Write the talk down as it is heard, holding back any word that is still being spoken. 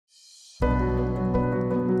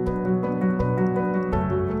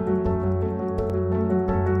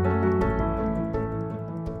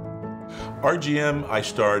RGM I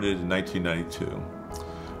started in 1992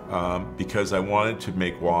 because I wanted to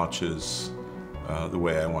make watches the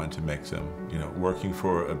way I wanted to make them. You know, working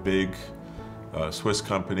for a big Swiss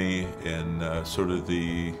company in sort of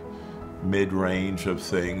the mid-range of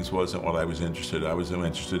things wasn't what I was interested in. I was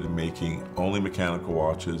interested in making only mechanical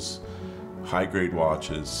watches, high-grade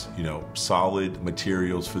watches, you know, solid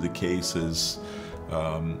materials for the cases,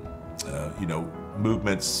 you know,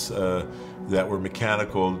 movements that were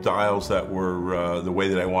mechanical, dials that were the way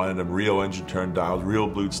that I wanted them, real engine-turned dials, real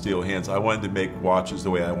blued steel hands. I wanted to make watches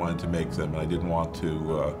the way I wanted to make them, and I didn't want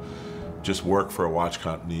to just work for a watch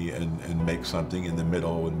company and make something in the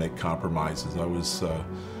middle and make compromises. That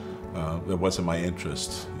wasn't my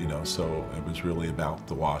interest, you know, so it was really about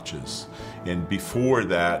the watches. And before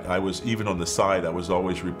that, I was, even on the side, I was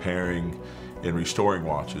always repairing and restoring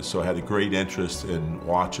watches. So I had a great interest in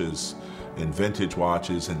watches, in vintage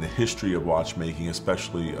watches, and the history of watchmaking,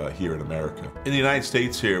 especially here in America. In the United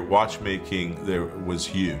States here, watchmaking was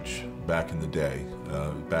huge back in the day.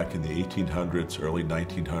 Back in the 1800s, early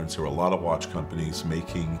 1900s, there were a lot of watch companies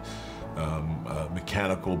making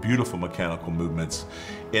beautiful mechanical movements,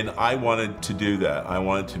 and I wanted to do that. I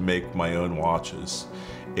wanted to make my own watches,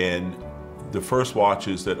 and the first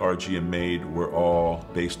watches that RGM made were all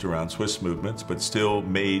based around Swiss movements, but still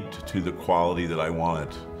made to the quality that I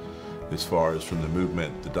wanted, as far as from the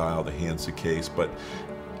movement, the dial, the hands, the case. But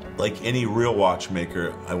like any real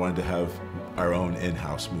watchmaker, I wanted to have our own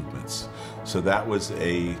in-house movements. So that was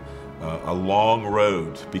a long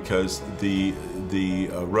road, because the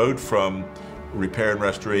road from repair and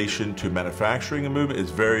restoration to manufacturing a movement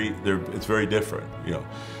is it's very different. You know,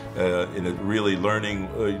 really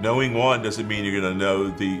knowing one doesn't mean you're going to know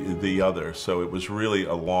the other. So it was really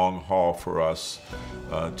a long haul for us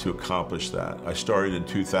to accomplish that. I started in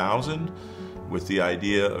 2000 with the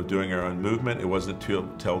idea of doing our own movement. It wasn't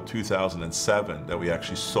until 2007 that we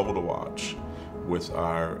actually sold a watch with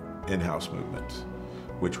our in-house movement,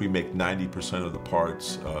 which we make 90% of the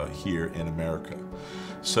parts here in America.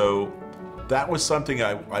 So that was something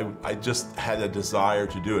I just had a desire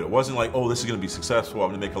to do it. It wasn't like, oh, this is going to be successful, I'm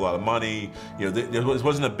going to make a lot of money. You know, it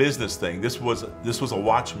wasn't a business thing. This was a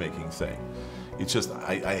watchmaking thing. It's just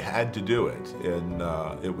I had to do it, and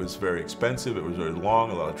it was very expensive. It was very long,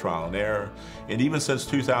 a lot of trial and error. And even since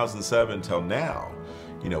 2007 till now,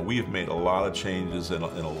 you know, we have made a lot of changes and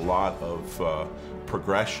a lot of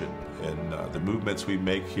progression, and the movements we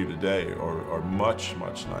make here today are much,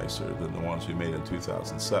 much nicer than the ones we made in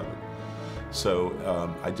 2007.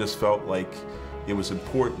 So I just felt like it was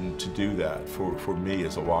important to do that for me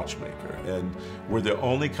as a watchmaker. And we're the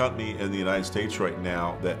only company in the United States right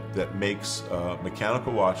now that makes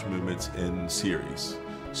mechanical watch movements in series.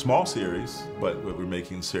 Small series, but we're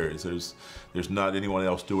making series. There's not anyone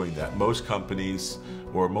else doing that. Most companies,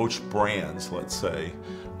 or most brands, let's say,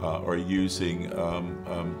 are using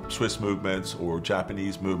Swiss movements or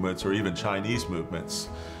Japanese movements or even Chinese movements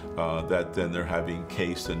that then they're having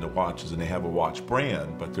cased into watches, and they have a watch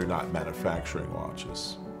brand, but they're not manufacturing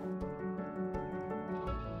watches.